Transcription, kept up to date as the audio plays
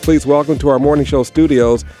Please welcome to our morning show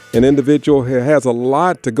studios an individual who has a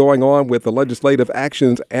lot going on with the legislative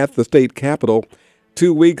actions at the state capitol.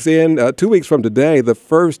 2 weeks from today, the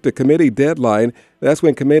first committee deadline. That's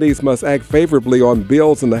when committees must act favorably on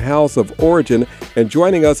bills in the House of Origin. And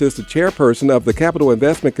joining us is the chairperson of the Capital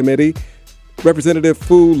Investment Committee, Representative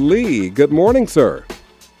Fu Lee. Good morning, sir.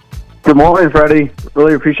 Good morning, Freddie.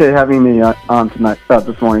 Really appreciate having me on tonight,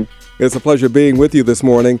 this morning. It's a pleasure being with you this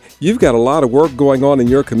morning. You've got a lot of work going on in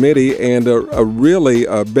your committee and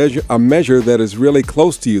a measure that is really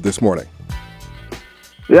close to you this morning.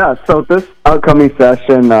 Yeah, so this upcoming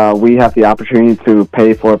session, we have the opportunity to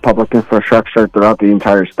pay for public infrastructure throughout the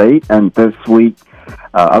entire state. And this week,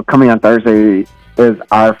 upcoming on Thursday, is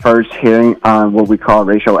our first hearing on what we call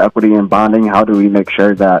racial equity and bonding. How do we make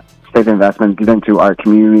sure that state investment get into our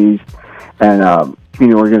communities and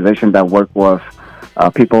community organizations that work with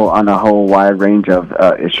people on a whole wide range of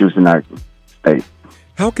issues in our state.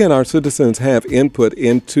 How can our citizens have input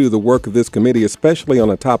into the work of this committee, especially on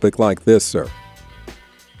a topic like this, sir?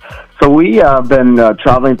 So we have been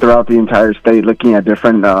traveling throughout the entire state looking at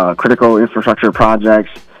different critical infrastructure projects.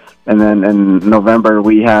 And then in November,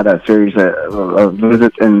 we had a series of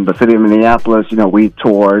visits in the city of Minneapolis. You know, we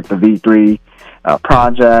toured the V3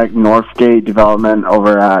 project, Northgate development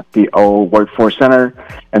over at the old Workforce Center.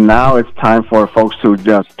 And now it's time for folks to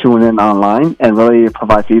just tune in online and really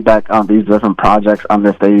provide feedback on these different projects, on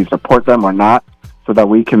if they support them or not, so that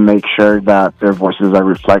we can make sure that their voices are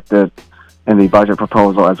reflected in the budget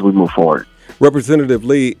proposal as we move forward. Representative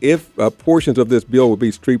Lee, if portions of this bill would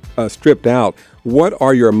be stripped out, what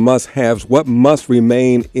are your must-haves? What must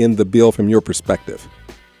remain in the bill from your perspective?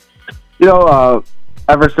 You know,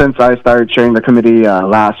 ever since I started chairing the committee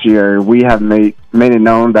last year, we have made it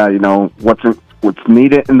known that, you know, what's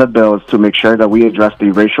needed in the bill is to make sure that we address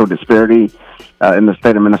the racial disparity in the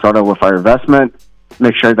state of Minnesota with our investment,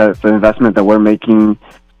 make sure that the investment that we're making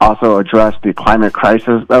also address the climate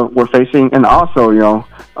crisis that we're facing, and also, you know,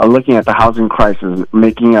 looking at the housing crisis,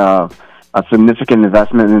 making a significant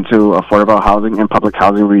investment into affordable housing and public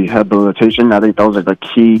housing rehabilitation. I think those are the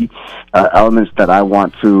key elements that I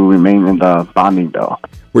want to remain in the bonding bill.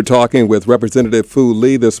 We're talking with Representative Fu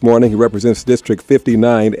Lee this morning. He represents District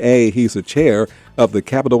 59A. He's the chair of the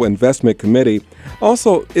Capital Investment Committee.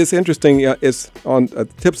 Also, it's interesting, it's on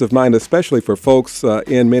tips of mind, especially for folks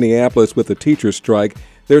in Minneapolis with the teacher strike.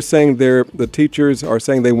 They're saying the teachers are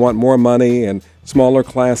saying they want more money and smaller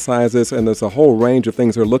class sizes, and there's a whole range of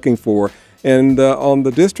things they're looking for. And on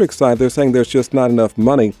the district side, they're saying there's just not enough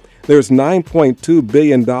money. There's $9.2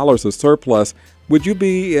 billion of surplus. Would you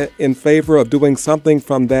be in favor of doing something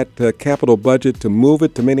from that capital budget to move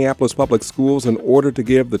it to Minneapolis Public Schools in order to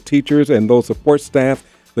give the teachers and those support staff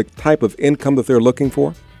the type of income that they're looking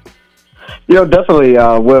for? You know, definitely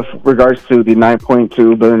with regards to the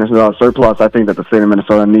 $9.2 billion surplus, I think that the state of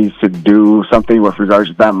Minnesota needs to do something with regards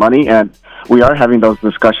to that money. And we are having those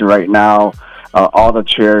discussions right now. All the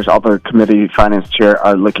chairs, all the committee finance chair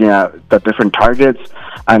are looking at the different targets.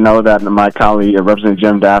 I know that my colleague, Representative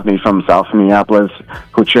Jim Daphne from South Minneapolis,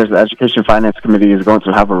 who chairs the Education Finance Committee, is going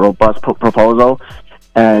to have a robust proposal.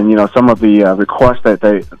 And, you know, some of the requests that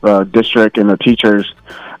the district and the teachers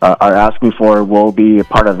are asking for will be a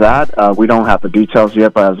part of that. We don't have the details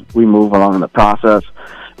yet, but as we move along in the process,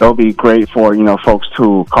 it'll be great for, you know, folks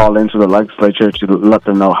to call into the legislature to let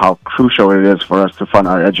them know how crucial it is for us to fund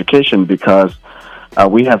our education, because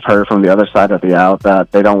we have heard from the other side of the aisle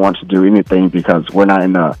that they don't want to do anything because we're not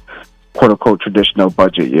in a quote-unquote traditional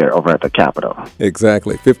budget year over at the Capitol.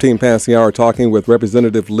 Exactly. 15 past the hour, talking with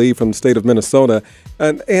Representative Lee from the state of Minnesota.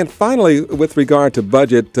 And finally, with regard to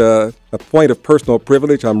budget, a point of personal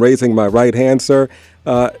privilege, I'm raising my right hand, sir.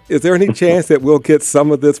 Is there any chance that we'll get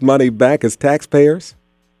some of this money back as taxpayers?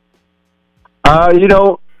 You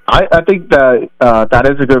know, I think that that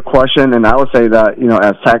is a good question, and I would say that, you know,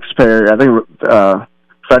 as taxpayer, I think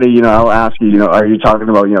Freddie, you know, I'll ask you, you know, are you talking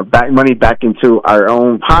about, you know, money back into our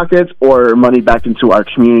own pockets or money back into our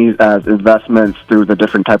communities as investments through the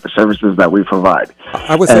different type of services that we provide?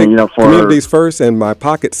 I would say, you know, for communities first and my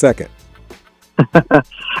pocket second.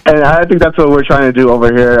 And I think that's what we're trying to do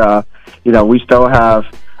over here. You know, we still have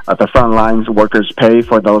the front lines workers pay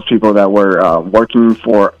for those people that were working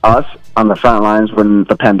for us on the front lines when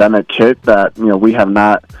the pandemic hit, that, you know, we have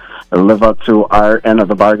not live up to our end of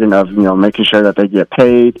the bargain of, you know, making sure that they get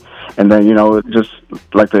paid. And then, you know, just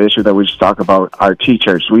like the issue that we just talked about, our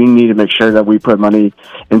teachers, we need to make sure that we put money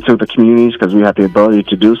into the communities because we have the ability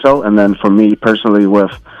to do so. And then for me personally,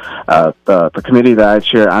 with the committee that I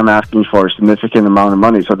chair, I'm asking for a significant amount of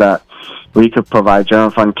money so that we could provide general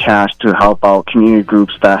fund cash to help out community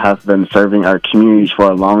groups that have been serving our communities for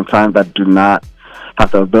a long time that do not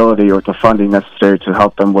have the ability or the funding necessary to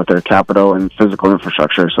help them with their capital and physical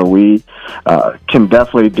infrastructure. So we can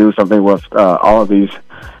definitely do something with all of these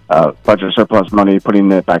budget surplus money,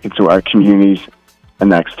 putting it back into our communities and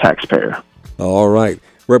next taxpayer. All right.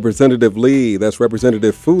 Representative Lee, that's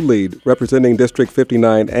Representative Fu Lee, representing District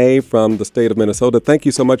 59A from the state of Minnesota. Thank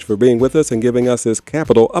you so much for being with us and giving us this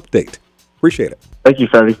Capitol update. Appreciate it. Thank you,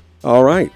 Freddie. All right.